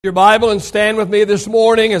Your Bible and stand with me this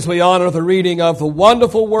morning as we honor the reading of the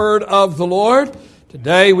wonderful word of the Lord.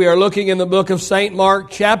 Today we are looking in the book of St. Mark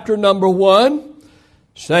chapter number 1.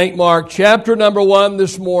 St. Mark chapter number 1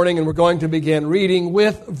 this morning, and we're going to begin reading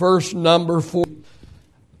with verse number 4.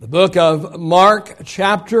 The book of Mark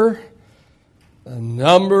chapter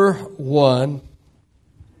number 1.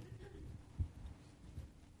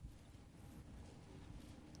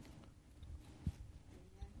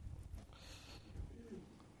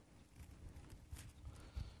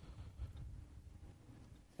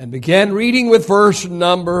 And began reading with verse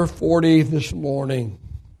number 40 this morning.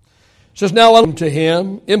 It says, "Now unto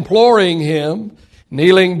him, imploring him,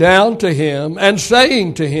 kneeling down to him, and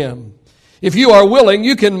saying to him, If you are willing,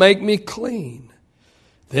 you can make me clean.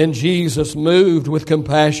 Then Jesus, moved with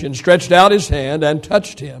compassion, stretched out his hand and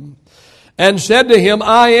touched him, and said to him,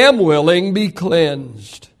 I am willing, be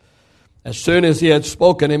cleansed. As soon as he had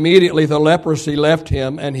spoken, immediately the leprosy left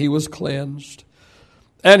him, and he was cleansed.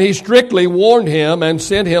 And he strictly warned him and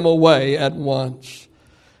sent him away at once,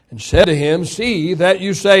 and said to him, See that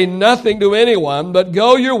you say nothing to anyone, but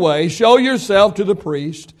go your way, show yourself to the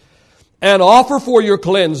priest, and offer for your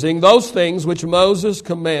cleansing those things which Moses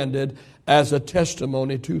commanded as a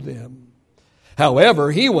testimony to them.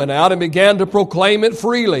 However, he went out and began to proclaim it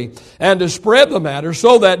freely, and to spread the matter,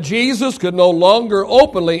 so that Jesus could no longer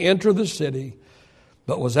openly enter the city,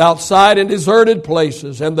 but was outside in deserted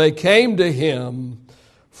places, and they came to him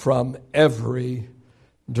from every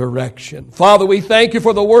direction." Father, we thank you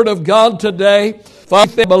for the word of God today.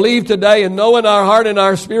 Father, we believe today and know in our heart and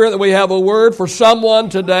our spirit that we have a word for someone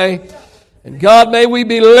today. And God, may we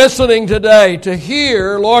be listening today to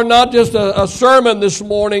hear, Lord, not just a sermon this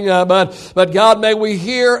morning, but God, may we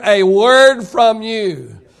hear a word from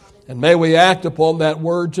you. And may we act upon that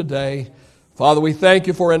word today. Father, we thank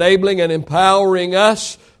you for enabling and empowering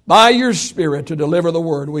us by your Spirit to deliver the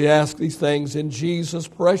word. We ask these things in Jesus'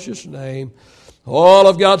 precious name. All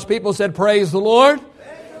of God's people said, Praise the Lord.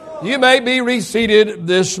 You may be reseated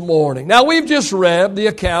this morning. Now, we've just read the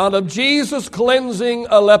account of Jesus cleansing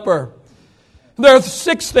a leper. There are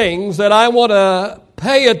 6 things that I want to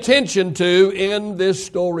pay attention to in this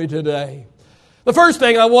story today. The first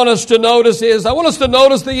thing I want us to notice is, I want us to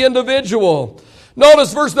notice the individual.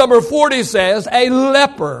 Notice verse number 40 says, A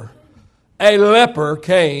leper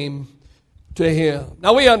came to him.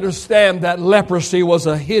 Now we understand that leprosy was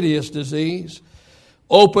a hideous disease.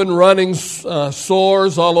 Open running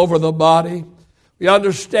sores all over the body. We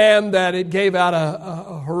understand that it gave out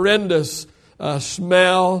a horrendous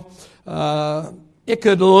smell. It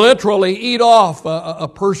could literally eat off a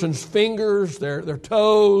person's fingers, their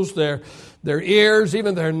toes, their ears,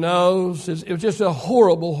 even their nose. It was just a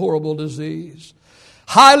horrible, horrible disease.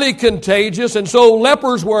 Highly contagious, and so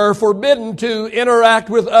lepers were forbidden to interact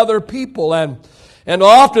with other people, and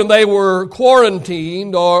often they were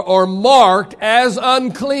quarantined or marked as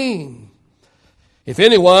unclean. If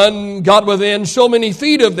anyone got within so many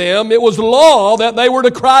feet of them, it was law that they were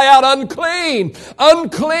to cry out, Unclean,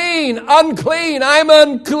 unclean, unclean, I'm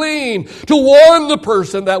unclean, to warn the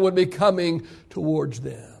person that would be coming towards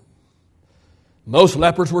them. Most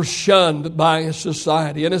lepers were shunned by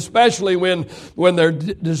society, and especially when their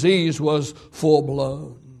disease was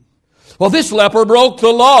full-blown. Well, this leper broke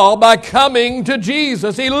the law by coming to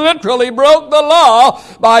Jesus. He literally broke the law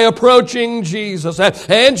by approaching Jesus.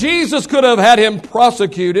 And Jesus could have had him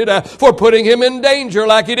prosecuted for putting him in danger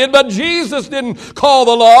like he did, but Jesus didn't call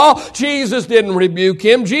the law. Jesus didn't rebuke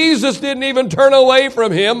him. Jesus didn't even turn away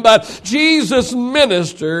from him, but Jesus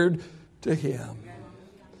ministered to him.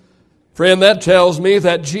 Friend, that tells me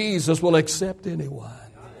that Jesus will accept anyone.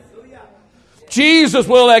 Jesus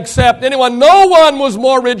will accept anyone. No one was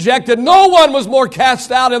more rejected. No one was more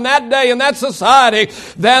cast out in that day, in that society,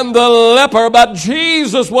 than the leper. But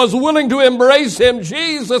Jesus was willing to embrace him.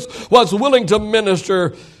 Jesus was willing to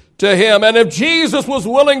minister to him. And if Jesus was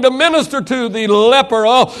willing to minister to the leper,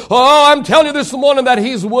 I'm telling you this morning that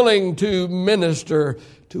he's willing to minister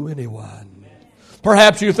to anyone.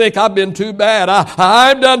 Perhaps you think, I've been too bad.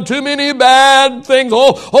 I've done too many bad things.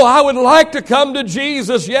 I would like to come to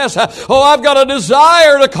Jesus. Yes. I've got a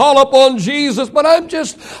desire to call upon Jesus, but I'm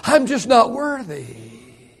just not worthy.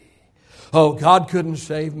 God couldn't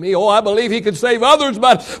save me. I believe he could save others,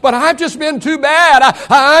 but I've just been too bad.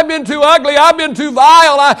 I've been too ugly. I've been too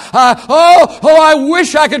vile. I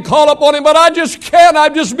wish I could call upon him, but I just can't.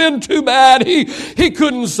 I've just been too bad. He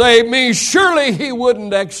couldn't save me. Surely he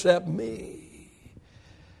wouldn't accept me.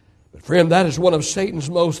 Friend, that is one of Satan's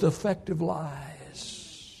most effective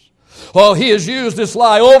lies. Oh, he has used this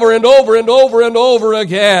lie over and over and over and over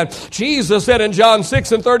again. Jesus said in John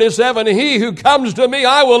 6:37, he who comes to me,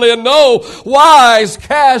 I will in no wise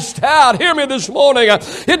cast out. Hear me this morning.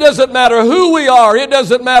 It doesn't matter who we are. It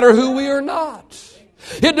doesn't matter who we are not.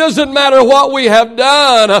 It doesn't matter what we have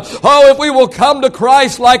done. Oh, if we will come to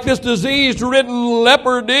Christ like this disease-ridden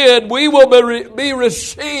leper did, we will be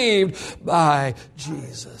received by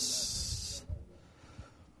Jesus.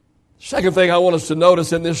 Second thing I want us to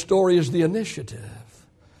notice in this story is the initiative.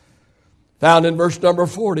 Found in verse number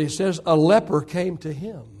 40, it says, a leper came to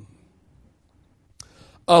him.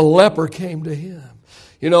 A leper came to him.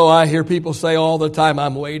 You know, I hear people say all the time,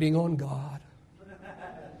 I'm waiting on God.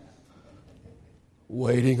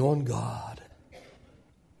 Waiting on God.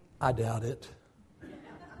 I doubt it.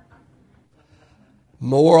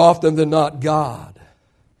 More often than not, God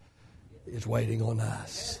is waiting on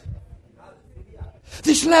us.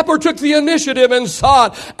 This leper took the initiative and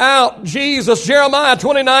sought out Jesus. Jeremiah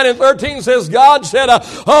 29:13 says, God said,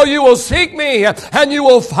 oh, you will seek me and you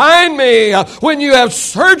will find me when you have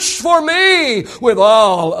searched for me with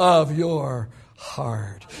all of your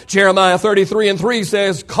heart. Jeremiah 33:3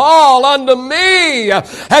 says, call unto me.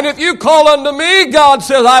 And if you call unto me, God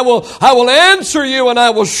says, I will answer you and I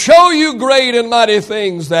will show you great and mighty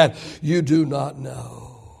things that you do not know.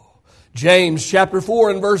 James chapter 4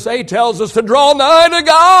 and verse 8 tells us to draw nigh to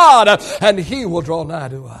God and he will draw nigh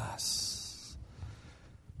to us.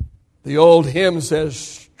 The old hymn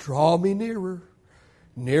says, draw me nearer,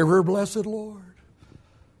 nearer, blessed Lord.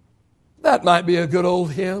 That might be a good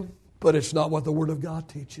old hymn. But it's not what the Word of God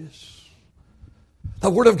teaches. The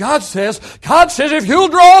Word of God says, if you'll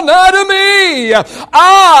draw nigh to me,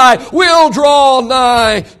 I will draw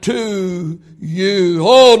nigh to you.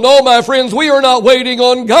 Oh, no, my friends, we are not waiting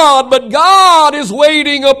on God, but God is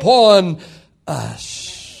waiting upon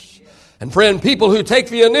us. And friend, people who take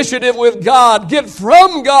the initiative with God get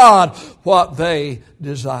from God what they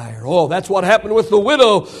desire. Oh, that's what happened with the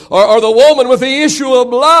widow or the woman with the issue of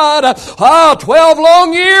blood. 12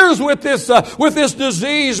 long years with this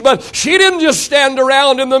disease, but she didn't just stand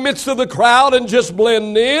around in the midst of the crowd and just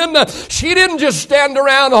blend in. She didn't just stand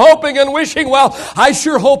around hoping and wishing, well, I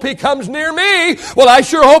sure hope he comes near me. Well, I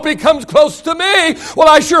sure hope he comes close to me. Well,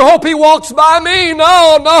 I sure hope he walks by me.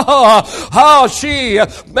 No. Oh, she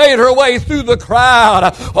made her way through the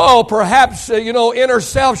crowd. Oh, perhaps, in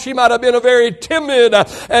herself, she might have been a very timid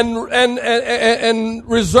and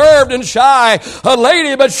reserved and shy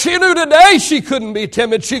lady, but she knew today she couldn't be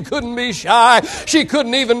timid, she couldn't be shy, she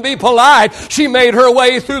couldn't even be polite. She made her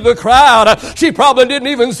way through the crowd. She probably didn't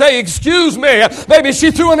even say, excuse me. Maybe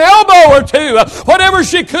she threw an elbow or two, whatever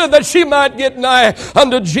she could, that she might get nigh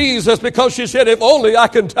unto Jesus, because she said, if only I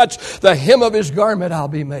can touch the hem of his garment, I'll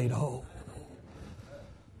be made whole.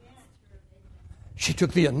 She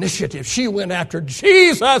took the initiative. She went after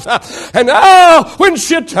Jesus. And when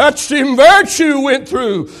she touched him, virtue went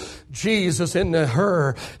through Jesus into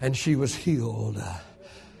her, and she was healed.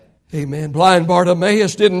 Amen. Blind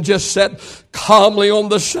Bartimaeus didn't just sit calmly on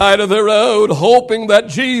the side of the road hoping that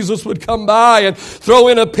Jesus would come by and throw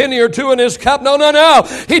in a penny or two in his cup. No.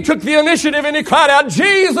 He took the initiative and he cried out,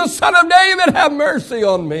 Jesus, Son of David, have mercy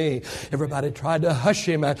on me. Everybody tried to hush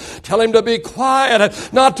him and tell him to be quiet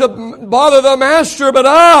and not to bother the master. But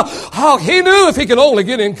he knew if he could only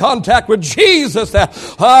get in contact with Jesus,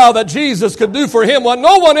 that Jesus could do for him what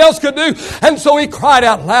no one else could do. And so he cried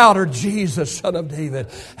out louder, Jesus, Son of David,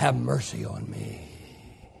 have mercy on me.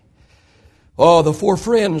 Oh, the four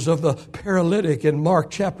friends of the paralytic in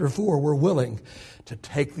Mark chapter 4 were willing to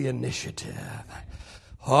take the initiative.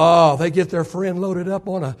 Oh, they get their friend loaded up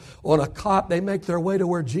on a cot. They make their way to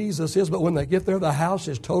where Jesus is, but when they get there, the house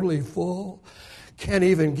is totally full. Can't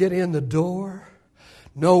even get in the door.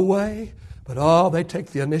 No way. But they take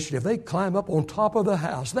the initiative. They climb up on top of the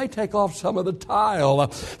house. They take off some of the tile.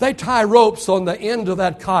 They tie ropes on the end of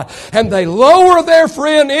that cot. And they lower their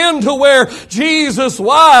friend into where Jesus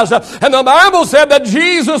was. And the Bible said that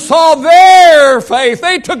Jesus saw their faith.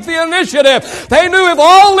 They took the initiative. They knew if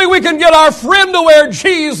only we can get our friend to where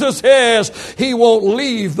Jesus is, he won't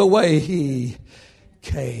leave the way he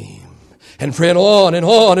came. And friend, on and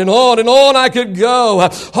on and on and on I could go.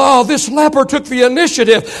 Oh, this leper took the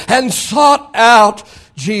initiative and sought out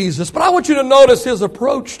Jesus. But I want you to notice his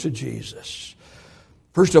approach to Jesus.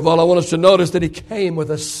 First of all, I want us to notice that he came with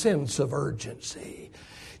a sense of urgency.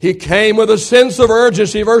 He came with a sense of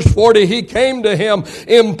urgency. Verse 40, he came to him,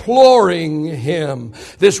 imploring him.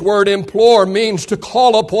 This word implore means to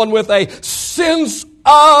call upon with a sense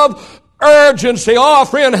of urgency. Oh,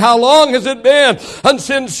 friend, how long has it been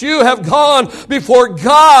since you have gone before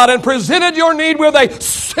God and presented your need with a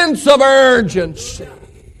sense of urgency?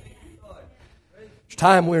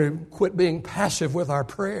 time we quit being passive with our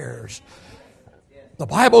prayers. The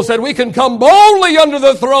Bible said we can come boldly under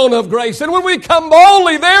the throne of grace. And when we come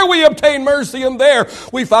boldly, there we obtain mercy, and there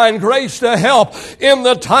we find grace to help in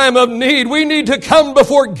the time of need. We need to come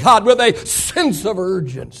before God with a sense of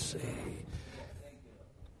urgency.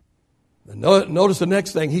 Notice the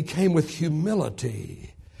next thing. He came with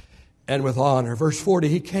humility and with honor. Verse 40,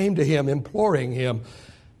 he came to him, imploring him,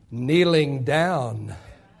 kneeling down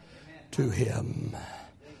to him.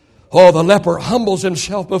 Oh, the leper humbles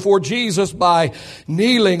himself before Jesus by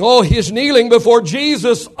kneeling. Oh, his kneeling before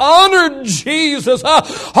Jesus honored Jesus.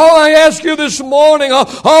 I ask you this morning,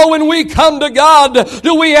 when we come to God,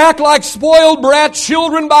 do we act like spoiled brat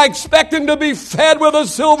children by expecting to be fed with a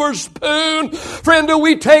silver spoon? Friend, do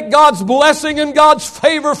we take God's blessing and God's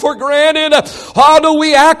favor for granted? Or do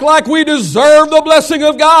we act like we deserve the blessing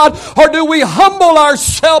of God? Or do we humble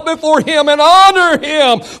ourselves before Him and honor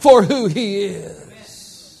Him for who He is?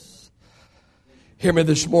 Hear me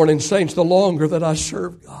this morning, saints. The longer that I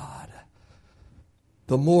serve God,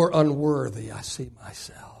 the more unworthy I see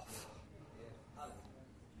myself.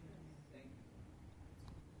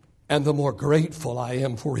 And the more grateful I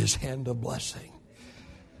am for His hand of blessing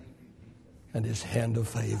and His hand of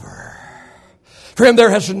favor. Friend,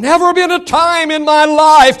 there has never been a time in my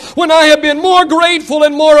life when I have been more grateful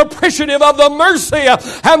and more appreciative of the mercy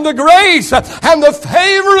and the grace and the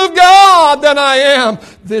favor of God than I am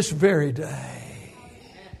this very day.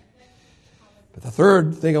 The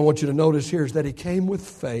third thing I want you to notice here is that he came with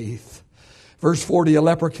faith. Verse 40, a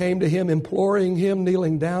leper came to him, imploring him,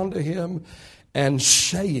 kneeling down to him, and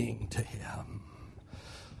saying to him,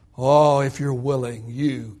 oh, if you're willing,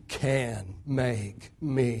 you can make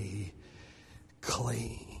me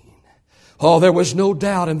clean. Oh, there was no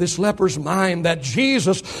doubt in this leper's mind that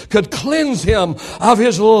Jesus could cleanse him of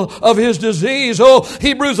his disease. Oh,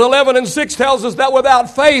 Hebrews 11:6 tells us that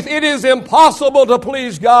without faith it is impossible to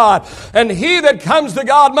please God. And he that comes to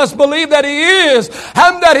God must believe that He is,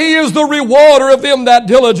 and that He is the rewarder of them that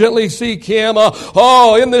diligently seek Him.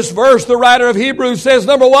 In this verse, the writer of Hebrews says,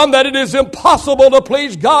 number one, that it is impossible to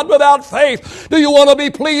please God without faith. Do you want to be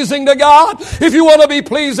pleasing to God? If you want to be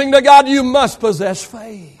pleasing to God, you must possess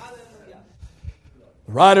faith.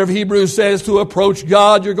 The writer of Hebrews says to approach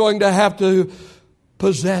God, you're going to have to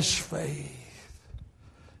possess faith.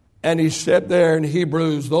 And he said there in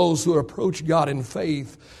Hebrews, those who approach God in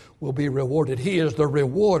faith will be rewarded. He is the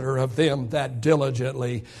rewarder of them that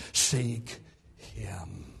diligently seek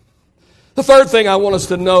Him. The third thing I want us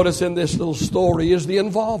to notice in this little story is the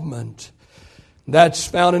involvement. That's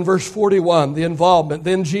found in verse 41, the involvement.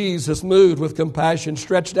 Then Jesus, moved with compassion,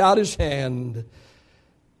 stretched out His hand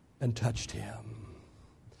and touched him.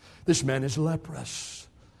 This man is leprous.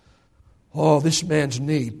 Oh, this man's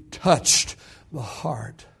knee touched the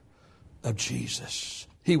heart of Jesus.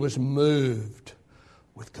 He was moved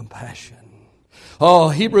with compassion. Oh,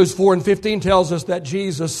 Hebrews 4:15 tells us that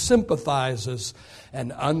Jesus sympathizes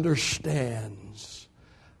and understands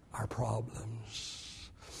our problems.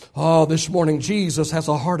 Oh, this morning Jesus has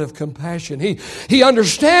a heart of compassion. He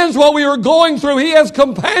understands what we are going through. He has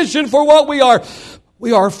compassion for what we are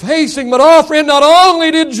facing. But friend, not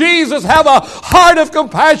only did Jesus have a heart of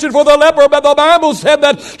compassion for the leper, but the Bible said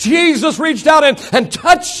that Jesus reached out and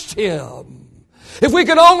touched him. If we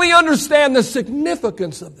could only understand the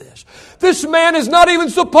significance of this. This man is not even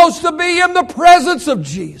supposed to be in the presence of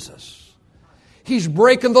Jesus. He's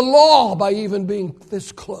breaking the law by even being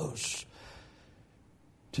this close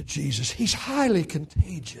to Jesus. He's highly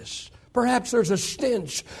contagious. Perhaps there's a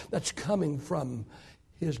stench that's coming from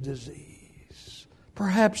his disease.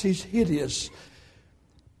 Perhaps he's hideous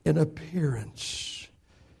in appearance.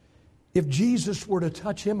 If Jesus were to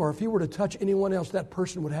touch him, or if he were to touch anyone else, that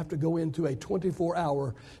person would have to go into a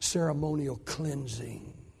 24-hour ceremonial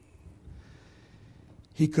cleansing.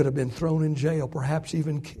 He could have been thrown in jail, perhaps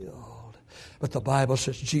even killed. But the Bible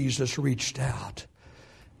says Jesus reached out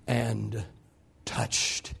and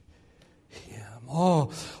touched him.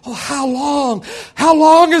 Oh, how long? How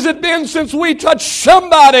long has it been since we touched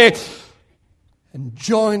somebody and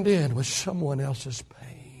joined in with someone else's pain?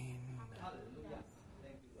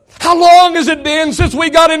 How long has it been since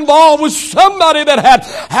we got involved with somebody that had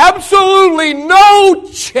absolutely no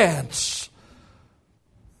chance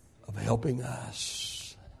of helping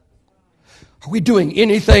us? Are we doing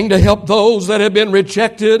anything to help those that have been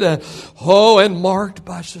rejected and marked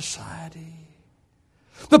by society?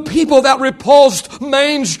 The people that repulsed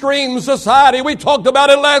mainstream society. We talked about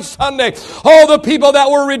it last Sunday. All the people that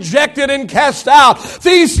were rejected and cast out.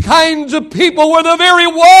 These kinds of people were the very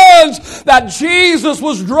ones that Jesus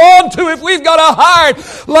was drawn to. If we've got a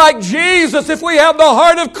heart like Jesus, if we have the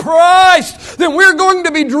heart of Christ, then we're going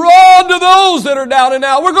to be drawn to those that are down and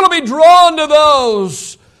out. We're going to be drawn to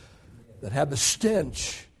those that have the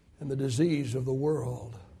stench and the disease of the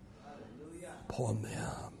world upon them.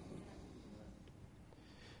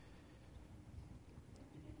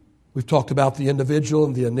 We've talked about the individual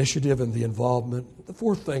and the initiative and the involvement. The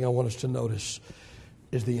fourth thing I want us to notice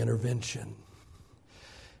is the intervention.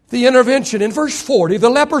 The intervention. In verse 40, the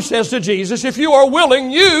leper says to Jesus, if you are willing,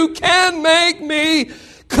 you can make me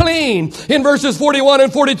clean. In verses 41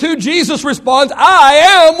 and 42, Jesus responds, I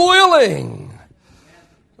am willing.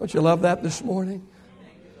 Don't you love that this morning?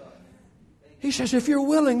 He says, if you're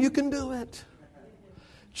willing, you can do it.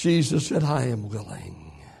 Jesus said, I am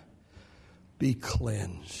willing. Be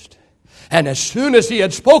cleansed. And as soon as he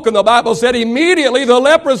had spoken, the Bible said, immediately the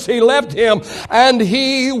leprosy left him, and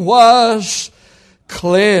he was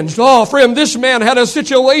cleansed. Oh, friend, this man had a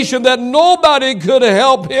situation that nobody could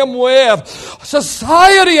help him with.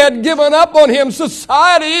 Society had given up on him.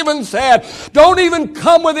 Society even said, don't even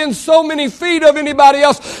come within so many feet of anybody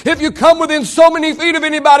else. If you come within so many feet of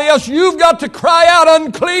anybody else, you've got to cry out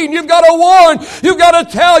unclean. You've got to warn. You've got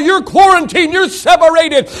to tell. You're quarantined. You're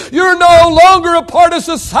separated. You're no longer a part of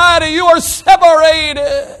society. You are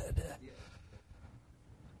separated.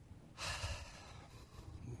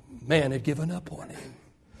 Man had given up on him.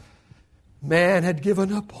 Man had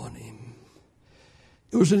given up on him.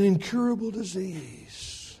 It was an incurable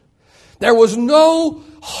disease. There was no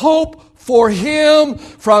hope for him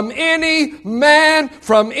from any man,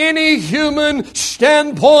 from any human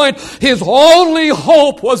standpoint. His only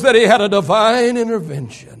hope was that he had a divine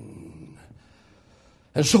intervention.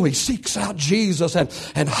 And so he seeks out Jesus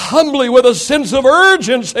and humbly with a sense of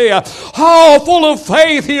urgency, full of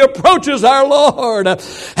faith, he approaches our Lord.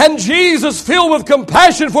 And Jesus, filled with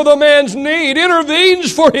compassion for the man's need,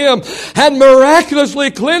 intervenes for him and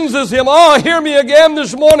miraculously cleanses him. Oh, hear me again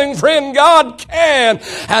this morning, friend. God can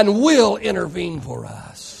and will intervene for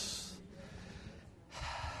us.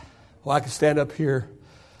 Well, I could stand up here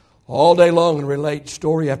all day long and relate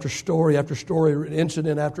story after story after story,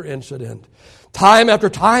 incident after incident. Time after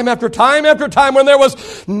time after time after time when there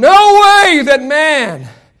was no way that man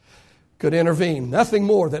could intervene. Nothing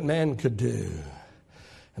more that man could do.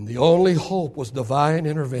 And the only hope was divine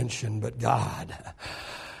intervention. But God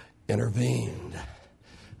intervened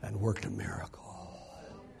and worked a miracle.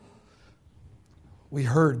 We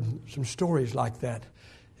heard some stories like that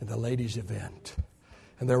in the ladies' event.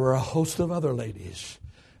 And there were a host of other ladies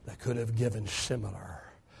that could have given similar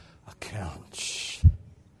accounts.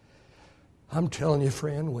 I'm telling you,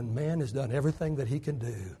 friend, when man has done everything that he can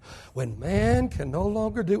do, when man can no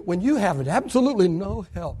longer do, when you have absolutely no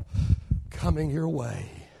help coming your way,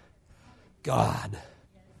 God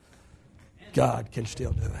can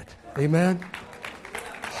still do it. Amen?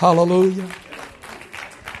 Hallelujah.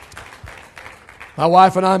 My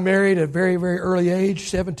wife and I married at a very, very early age,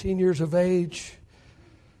 17 years of age.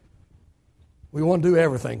 We want to do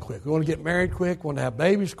everything quick. We want to get married quick. We want to have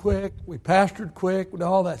babies quick. We pastored quick. We do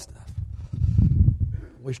all that stuff.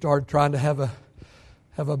 We started trying to have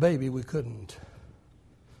a baby. We couldn't.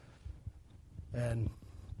 And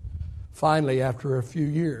finally, after a few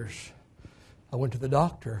years, I went to the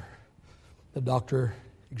doctor. The doctor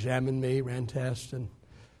examined me, ran tests, and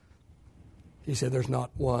he said, there's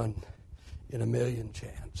not 1 in a million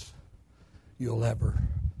chance you'll ever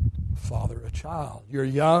father a child. You're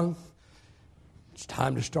young. It's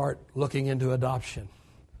time to start looking into adoption.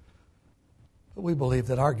 But we believe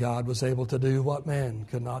that our God was able to do what man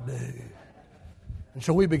could not do. And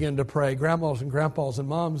so we began to pray. Grandmas and grandpas and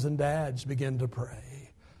moms and dads began to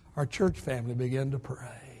pray. Our church family began to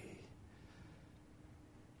pray.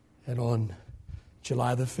 And on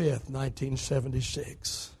July the 5th,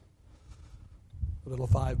 1976, a little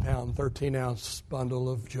 5-pound, 13-ounce bundle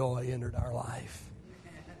of joy entered our life,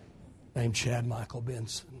 named Chad Michael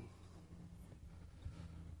Benson.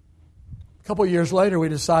 A couple of years later, we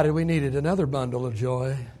decided we needed another bundle of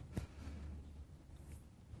joy.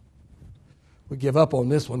 We give up on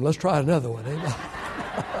this one. Let's try another one. Amen.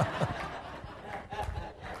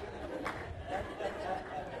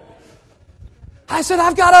 I said,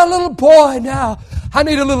 I've got a little boy now. I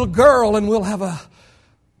need a little girl, and we'll have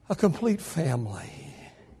a complete family.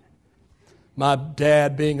 My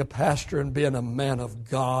dad, being a pastor and being a man of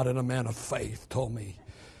God and a man of faith, told me,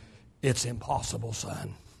 it's impossible,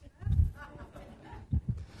 son.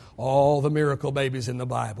 All the miracle babies in the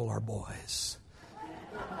Bible are boys.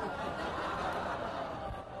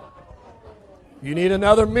 You need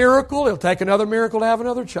another miracle? It'll take another miracle to have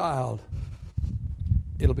another child.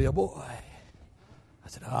 It'll be a boy. I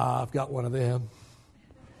said, I've got one of them.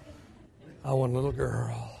 I want a little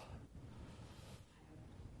girl.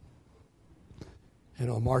 And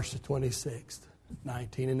on March the 26th,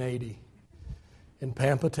 1980, in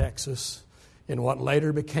Pampa, Texas, in what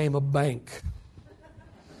later became a bank.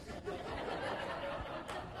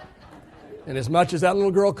 And as much as that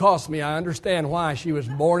little girl cost me, I understand why she was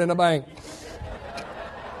born in a bank.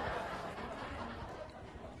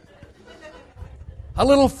 A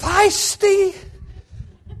little feisty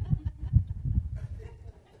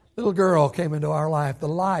little girl came into our life, the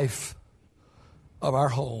life of our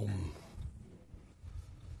home.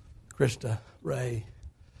 Krista Ray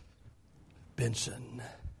Benson.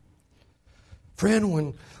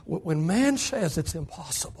 Friend, when man says it's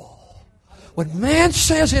impossible, when man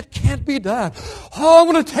says it can't be done, I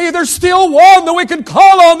want to tell you, there's still one that we can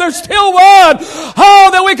call on. There's still one,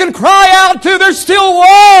 that we can cry out to. There's still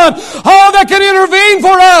one, that can intervene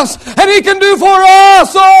for us, and He can do for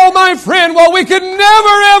us, my friend, what we can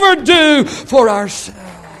never, ever do for ourselves.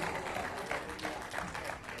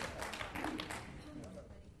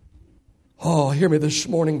 Hear me this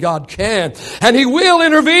morning. God can, and He will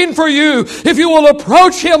intervene for you if you will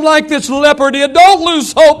approach Him like this leper did. Don't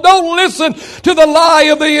lose hope. Don't listen to the lie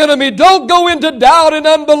of the enemy. Don't go into doubt and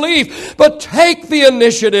unbelief, but take the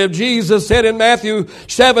initiative. Jesus said in Matthew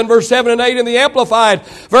 7, verse 7 and 8 in the Amplified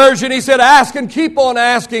Version, He said, ask and keep on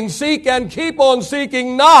asking, seek and keep on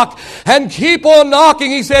seeking, knock and keep on knocking.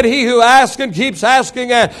 He said, he who asks and keeps asking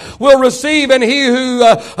will receive, and he who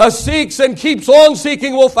seeks and keeps on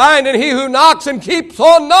seeking will find, and he who knocks and keeps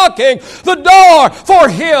on knocking, the door for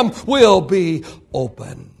him will be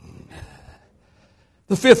open.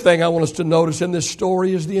 The fifth thing I want us to notice in this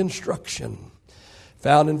story is the instruction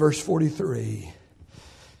found in verse 43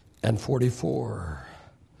 and 44.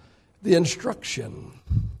 The instruction.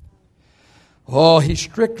 He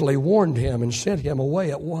strictly warned him and sent him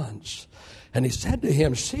away at once. And he said to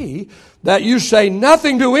him, see that you say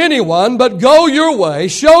nothing to anyone, but go your way,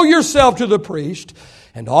 show yourself to the priest,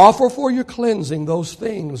 and offer for your cleansing those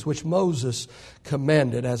things which Moses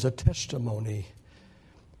commanded as a testimony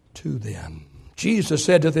to them. Jesus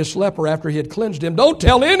said to this leper after He had cleansed him, don't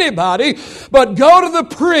tell anybody, but go to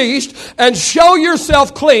the priest and show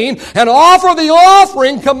yourself clean and offer the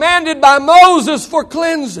offering commanded by Moses for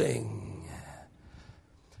cleansing.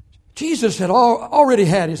 Jesus had already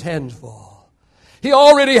had His hands full. He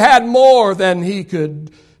already had more than He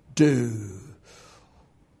could do.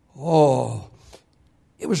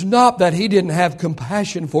 It was not that He didn't have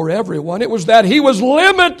compassion for everyone. It was that He was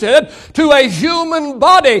limited to a human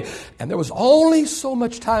body. And there was only so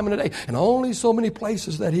much time in a day, and only so many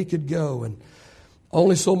places that He could go, and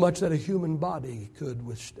only so much that a human body could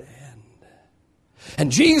withstand.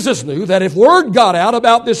 And Jesus knew that if word got out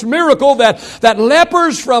about this miracle, that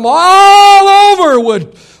lepers from all over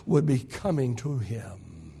would be coming to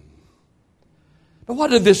Him. But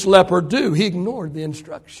what did this leper do? He ignored the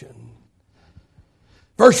instruction.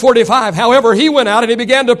 Verse 45, however, he went out and he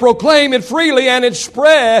began to proclaim it freely, and it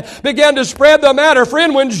began to spread the matter.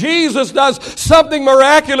 Friend, when Jesus does something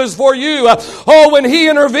miraculous for you, when He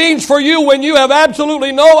intervenes for you, when you have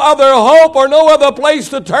absolutely no other hope or no other place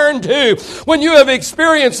to turn to, when you have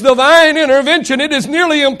experienced divine intervention, it is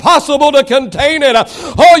nearly impossible to contain it.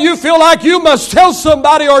 You feel like you must tell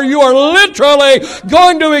somebody, or you are literally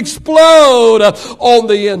going to explode on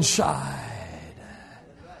the inside.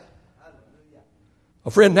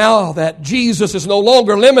 Friend, now that Jesus is no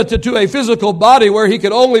longer limited to a physical body where He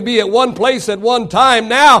could only be at one place at one time,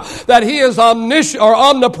 now that He is omniscient or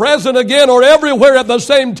omnipresent again, or everywhere at the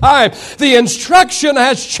same time, the instruction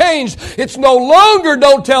has changed. It's no longer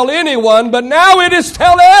don't tell anyone, but now it is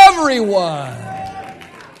tell everyone.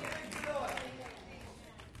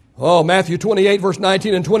 Matthew 28, verse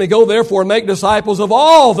 19 and 20, go therefore and make disciples of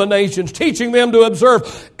all the nations, teaching them to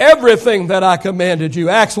observe everything that I commanded you.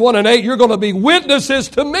 Acts 1 and 8, you're going to be witnesses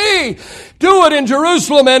to me. Do it in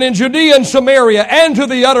Jerusalem and in Judea and Samaria and to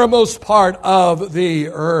the uttermost part of the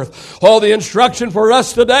earth. The instruction for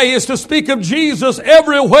us today is to speak of Jesus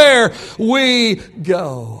everywhere we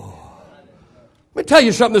go. Let me tell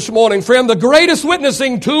you something this morning, friend. The greatest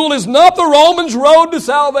witnessing tool is not the Romans' road to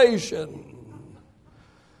salvation.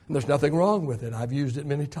 And there's nothing wrong with it. I've used it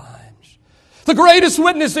many times. The greatest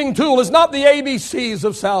witnessing tool is not the ABCs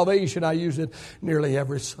of salvation. I use it nearly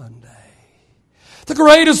every Sunday. The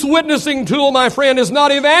greatest witnessing tool, my friend, is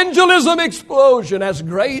not evangelism explosion, as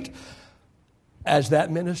great as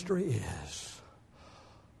that ministry is.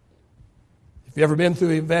 If you've ever been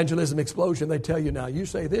through evangelism explosion, they tell you now, you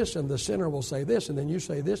say this and the sinner will say this, and then you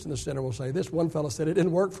say this and the sinner will say this. One fellow said, it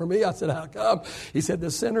didn't work for me. I said, how come? He said,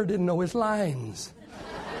 the sinner didn't know his lines.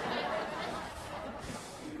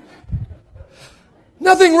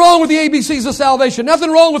 Nothing wrong with the ABCs of salvation. Nothing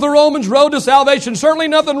wrong with the Romans road to salvation. Certainly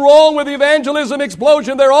nothing wrong with the evangelism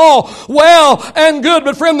explosion. They're all well and good.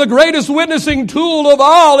 But friend, the greatest witnessing tool of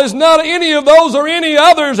all is not any of those or any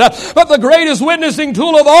others. But the greatest witnessing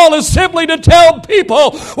tool of all is simply to tell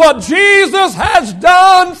people what Jesus has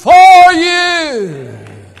done for you.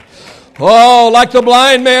 Oh, like the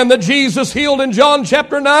blind man that Jesus healed in John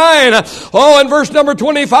chapter 9. Oh, in verse number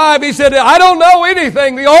 25, he said, I don't know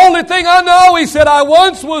anything. The only thing I know, he said, I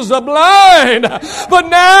once was blind, but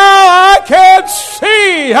now I can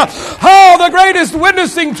see. Oh, the greatest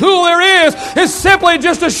witnessing tool there is simply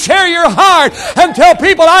just to share your heart and tell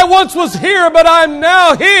people, I once was here, but I'm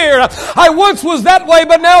now here. I once was that way,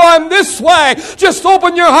 but now I'm this way. Just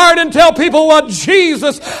open your heart and tell people what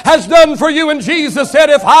Jesus has done for you. And Jesus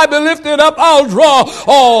said, if I be lifted up, I'll draw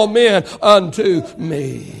all men unto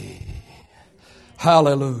me.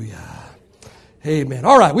 Hallelujah. Amen.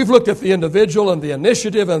 All right, we've looked at the individual and the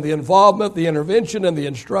initiative and the involvement, the intervention and the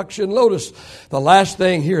instruction. Notice the last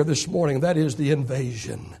thing here this morning, that is the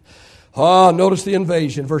invasion. Oh, notice the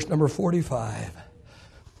invasion, verse number 45.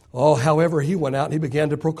 Oh, however, he went out and he began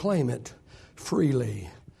to proclaim it freely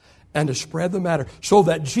and to spread the matter so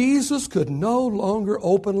that Jesus could no longer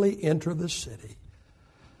openly enter the city.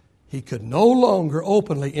 He could no longer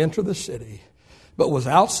openly enter the city, but was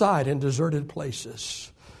outside in deserted places.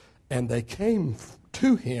 And they came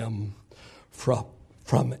to him from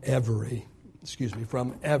every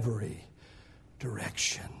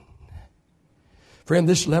direction. Friend,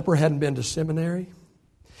 this leper hadn't been to seminary.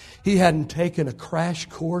 He hadn't taken a crash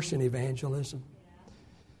course in evangelism.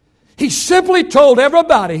 He simply told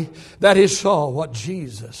everybody that he saw what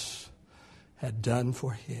Jesus had done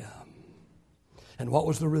for him. And what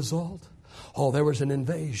was the result? Oh, there was an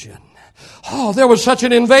invasion. Oh, there was such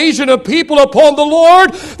an invasion of people upon the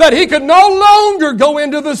Lord that he could no longer go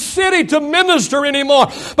into the city to minister anymore.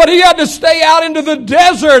 But he had to stay out into the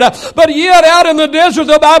desert. But yet out in the desert,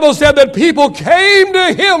 the Bible said that people came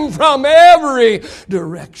to him from every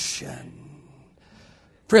direction.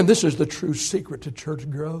 Friend, this is the true secret to church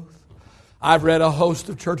growth. I've read a host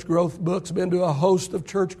of church growth books, been to a host of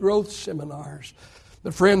church growth seminars.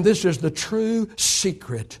 But friend, this is the true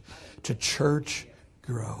secret to church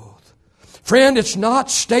growth. Friend, it's not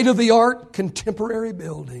state-of-the-art contemporary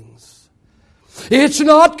buildings. It's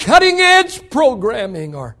not cutting-edge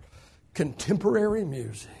programming or contemporary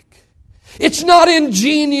music. It's not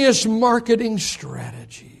ingenious marketing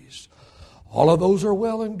strategies. All of those are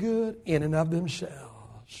well and good in and of themselves.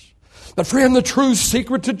 But friend, the true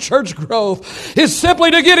secret to church growth is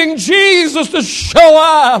simply to getting Jesus to show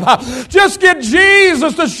up. Just get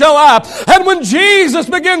Jesus to show up. And when Jesus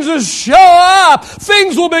begins to show up,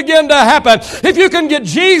 things will begin to happen. If you can get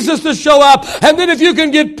Jesus to show up, and then if you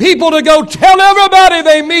can get people to go tell everybody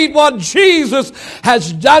they meet what Jesus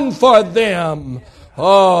has done for them.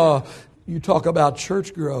 Oh, you talk about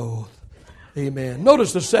church growth. Amen.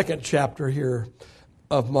 Notice the second chapter here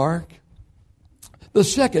of Mark. The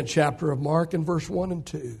second chapter of Mark in verse 1 and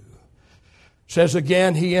 2 says,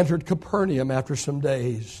 again, he entered Capernaum after some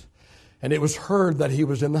days, and it was heard that he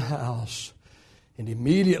was in the house. And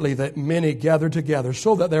immediately that many gathered together,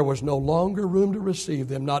 so that there was no longer room to receive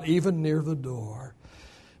them, not even near the door.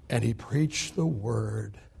 And he preached the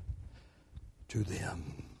word to them.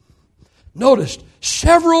 Notice,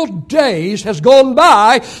 several days has gone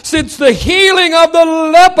by since the healing of the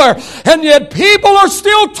leper, and yet people are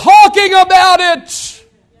still talking about it.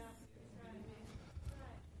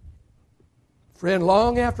 Friend,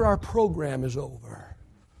 long after our program is over,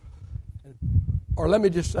 or let me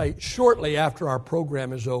just say, shortly after our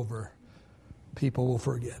program is over, people will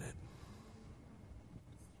forget it.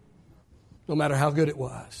 No matter how good it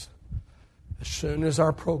was. As soon as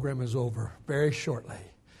our program is over, very shortly,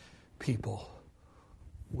 people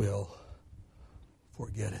will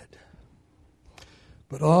forget it.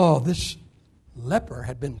 But this leper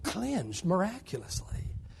had been cleansed miraculously.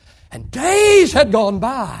 And days had gone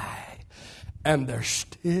by. And they're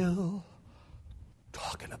still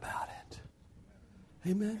talking about it.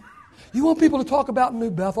 Amen. You want people to talk about New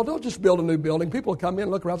Bethel? Don't just build a new building. People will come in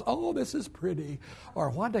and look around and say, oh, this is pretty. Or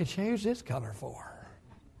why'd they change this color for?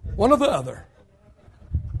 One or the other.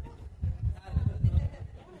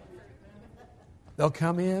 They'll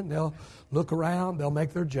come in, they'll look around, they'll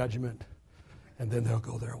make their judgment, and then they'll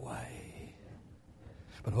go their way.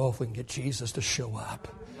 But if we can get Jesus to show up,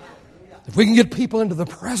 if we can get people into the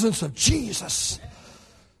presence of Jesus,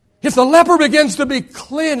 If the leper begins to be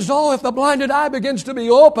cleansed, if the blinded eye begins to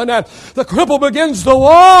be opened and the cripple begins to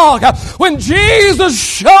walk, when Jesus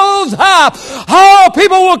shows up,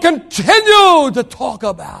 people will continue to talk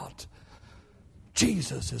about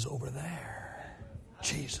Jesus is over there.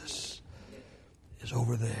 Jesus is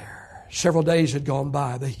over there. Several days had gone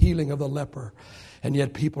by, the healing of the leper, and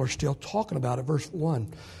yet people are still talking about it. Verse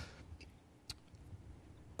 1.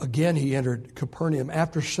 Again, he entered Capernaum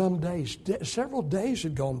after some days. Several days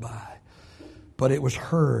had gone by. But it was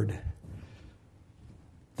heard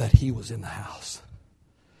that he was in the house.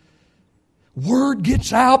 Word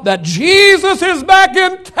gets out that Jesus is back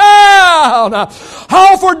in town.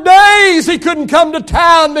 For days he couldn't come to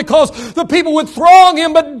town because the people would throng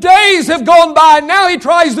him. But days have gone by. Now he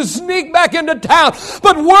tries to sneak back into town.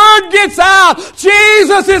 But word gets out.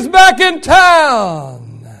 Jesus is back in town.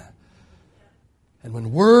 And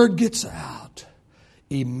when word gets out,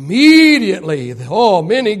 immediately,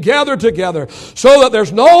 many gather together so that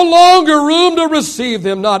there's no longer room to receive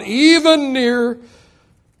them, not even near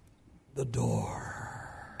the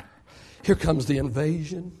door. Here comes the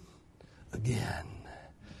invasion again.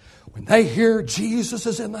 When they hear Jesus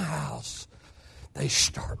is in the house, they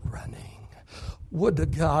start running. Would to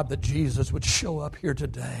God that Jesus would show up here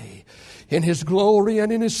today in His glory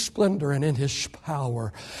and in His splendor and in His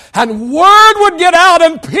power. And word would get out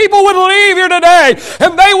and people would leave here today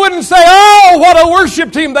and they wouldn't say, what a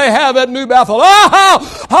worship team they have at New Bethel.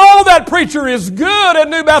 That preacher is good at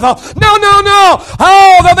New Bethel. No.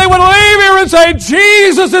 That they would leave here and say,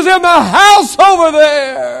 Jesus is in the house over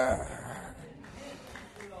there.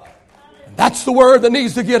 That's the word that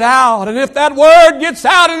needs to get out. And if that word gets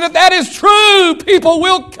out and if that is true, people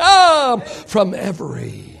will come from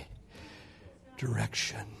every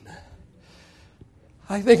direction.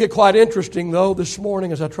 I think it quite interesting, though, this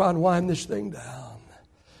morning as I try and wind this thing down.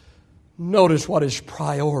 Notice what is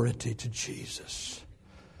priority to Jesus.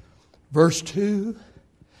 Verse 2,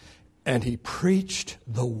 and He preached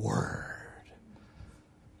the word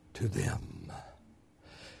to them.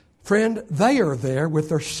 Friend, they are there with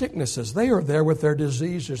their sicknesses. They are there with their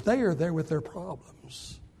diseases. They are there with their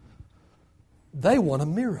problems. They want a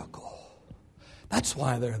miracle. That's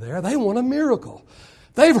why they're there. They want a miracle.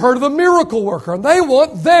 They've heard of the miracle worker, and they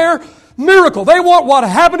want their miracle. They want what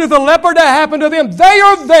happened to the leper to happen to them. They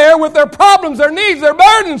are there with their problems, their needs, their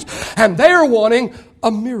burdens, and they are wanting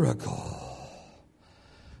a miracle.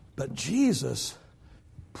 But Jesus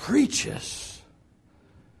preaches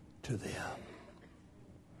to them.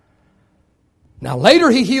 Now later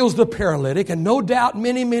He heals the paralytic and no doubt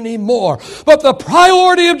many, many more. But the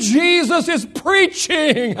priority of Jesus is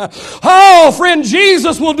preaching. Friend,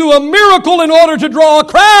 Jesus will do a miracle in order to draw a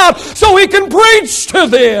crowd so He can preach to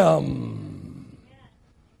them.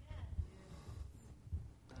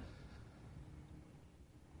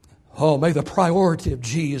 May the priority of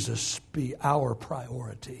Jesus be our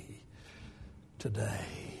priority today.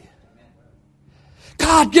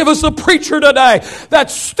 God, give us a preacher today that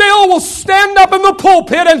still will stand up in the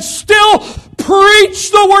pulpit and still preach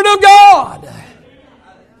the Word of God.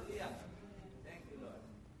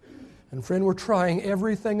 And friend, we're trying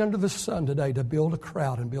everything under the sun today to build a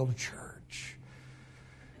crowd and build a church.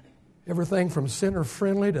 Everything from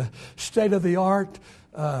sinner-friendly to state-of-the-art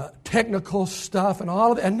technical stuff and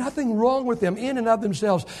all of that, and nothing wrong with them in and of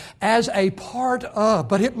themselves as a part of.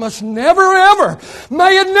 But it must never ever,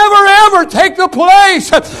 may it never ever take the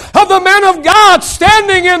place of the man of God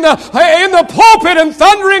standing in the pulpit and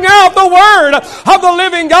thundering out the word of the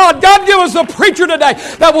living God. God, give us a preacher today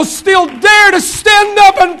that will still dare to stand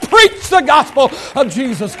up and preach the gospel of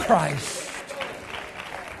Jesus Christ.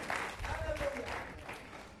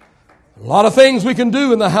 A lot of things we can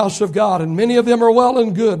do in the house of God, and many of them are well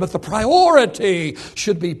and good, but the priority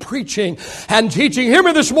should be preaching and teaching. Hear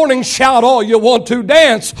me this morning, shout all you want to,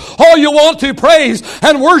 dance all you want to, praise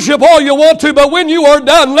and worship all you want to, but when you are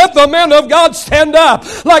done, let the man of God stand up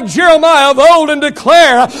like Jeremiah of old and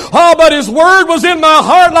declare, but His word was in my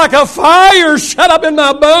heart like a fire shut up in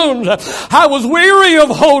my bones. I was weary of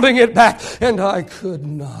holding it back, and I could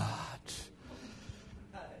not.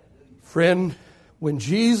 Friend, when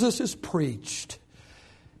Jesus is preached,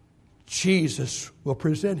 Jesus will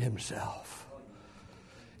present Himself.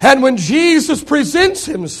 And when Jesus presents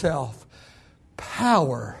Himself,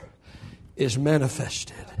 power is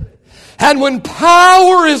manifested. And when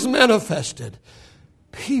power is manifested,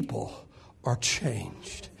 people are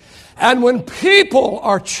changed. And when people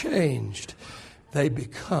are changed, they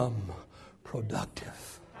become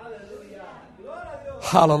productive.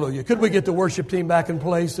 Hallelujah. Could we get the worship team back in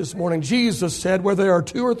place this morning? Jesus said, where there are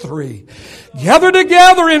two or three gathered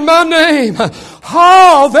together in my name,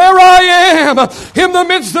 oh, there I am in the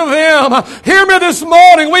midst of them. Hear me this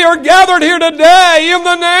morning. We are gathered here today in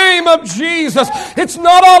the name of Jesus. It's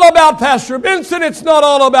not all about Pastor Benson. It's not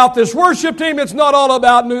all about this worship team. It's not all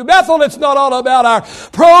about New Bethel. It's not all about our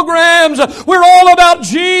programs. We're all about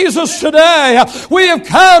Jesus today. We have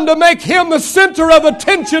come to make Him the center of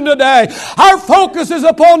attention today. Our focus is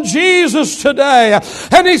upon Jesus today.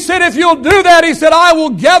 And He said, if you'll do that, He said, I will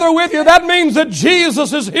gather with you. That means that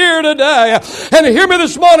Jesus is here today. And hear me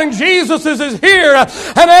this morning, Jesus is here.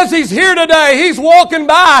 And as He's here today, He's walking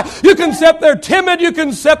by. You can sit there timid. You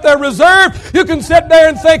can sit there reserved. You can sit there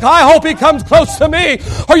and think, I hope He comes close to me.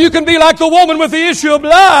 Or you can be like the woman with the issue of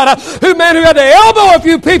blood, who had to elbow a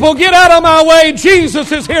few people, get out of my way.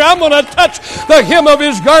 Jesus is here. I'm going to touch the hem of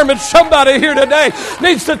His garment. Somebody here today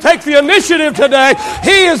needs to take the initiative today.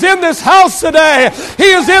 He is in this house today.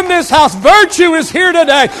 He is in this house. Virtue is here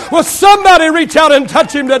today. Will somebody reach out and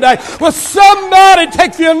touch Him today? Will somebody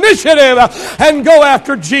take the initiative and go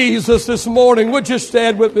after Jesus this morning? Would you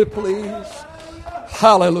stand with me, please?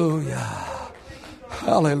 Hallelujah.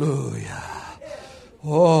 Hallelujah.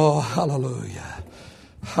 Oh, hallelujah.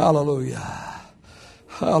 Hallelujah.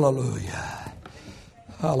 Hallelujah.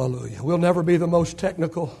 Hallelujah. We'll never be the most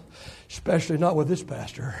technical, especially not with this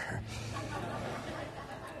pastor.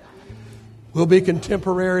 We'll be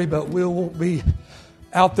contemporary, but we won't be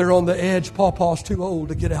out there on the edge. Pawpaw's too old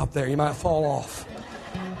to get out there. You might fall off.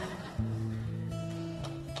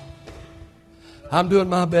 I'm doing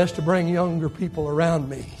my best to bring younger people around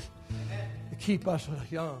me to keep us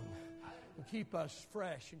young, and keep us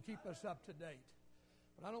fresh, and keep us up to date.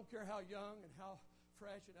 But I don't care how young and how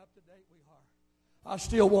fresh and up to date we are. I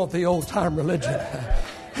still want the old-time religion.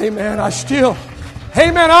 Amen.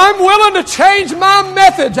 Amen. I'm willing to change my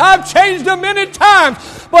methods. I've changed them many times,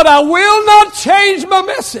 but I will not change my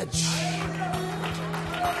message.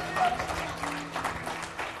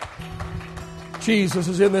 Jesus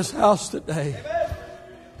is in this house today.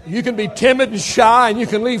 You can be timid and shy, and you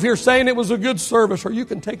can leave here saying it was a good service, or you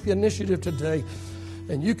can take the initiative today,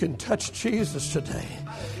 and you can touch Jesus today.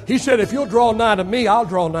 He said, if you'll draw nigh to me, I'll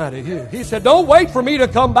draw nigh to you. He said, don't wait for me to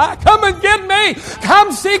come back. Come and get me.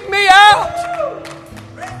 Come seek me out.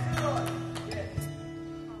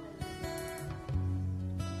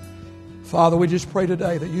 Father, we just pray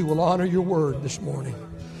today that you will honor your word this morning.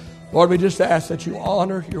 Lord, we just ask that you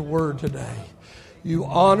honor your word today. You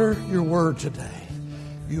honor your word today.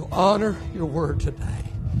 You honor your word today.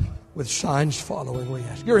 With signs following, we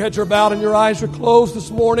ask. Your heads are bowed and your eyes are closed this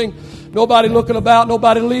morning. Nobody looking about,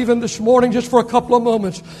 nobody leaving this morning, just for a couple of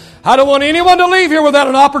moments. I don't want anyone to leave here without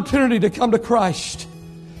an opportunity to come to Christ.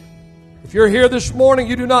 If you're here this morning,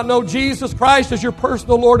 you do not know Jesus Christ as your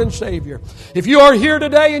personal Lord and Savior. If you are here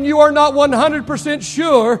today and you are not 100%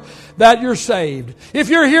 sure that you're saved. If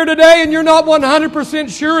you're here today and you're not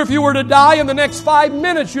 100% sure if you were to die in the next 5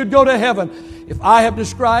 minutes you'd go to heaven. If I have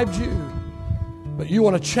described you, but you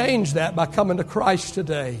want to change that by coming to Christ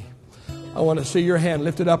today, I want to see your hand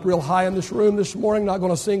lifted up real high in this room this morning. Not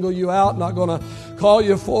going to single you out, not going to call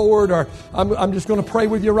you forward, or I'm just going to pray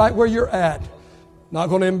with you right where you're at. Not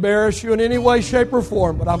going to embarrass you in any way, shape, or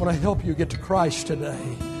form, but I'm going to help you get to Christ today.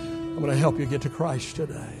 I'm going to help you get to Christ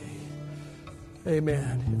today.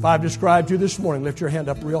 Amen. If I've described you this morning, lift your hand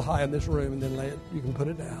up real high in this room and then you can put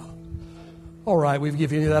it down. All right, we've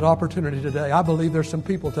given you that opportunity today. I believe there's some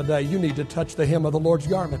people today, you need to touch the hem of the Lord's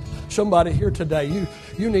garment. Somebody here today,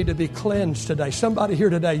 you need to be cleansed today. Somebody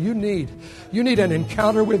here today, you need an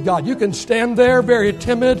encounter with God. You can stand there very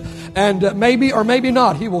timid, and maybe or maybe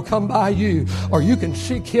not, He will come by you. Or you can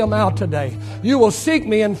seek Him out today. You will seek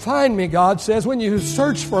me and find me, God says, when you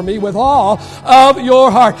search for me with all of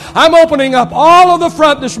your heart. I'm opening up all of the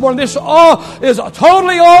front this morning. This all is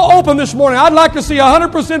totally all open this morning. I'd like to see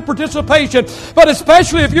 100% participation. But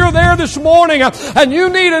especially if you're there this morning and you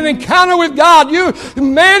need an encounter with God,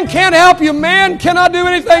 man can't help you. Man cannot do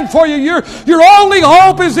anything for you. Your only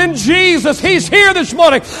hope is in Jesus. He's here this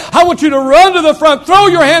morning. I want you to run to the front. Throw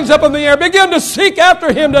your hands up in the air. Begin to seek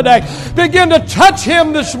after Him today. Begin to touch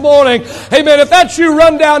Him this morning. Amen. If that's you,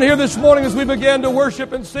 run down here this morning as we begin to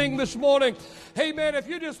worship and sing this morning. Amen. If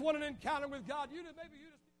you just want an encounter with God, maybe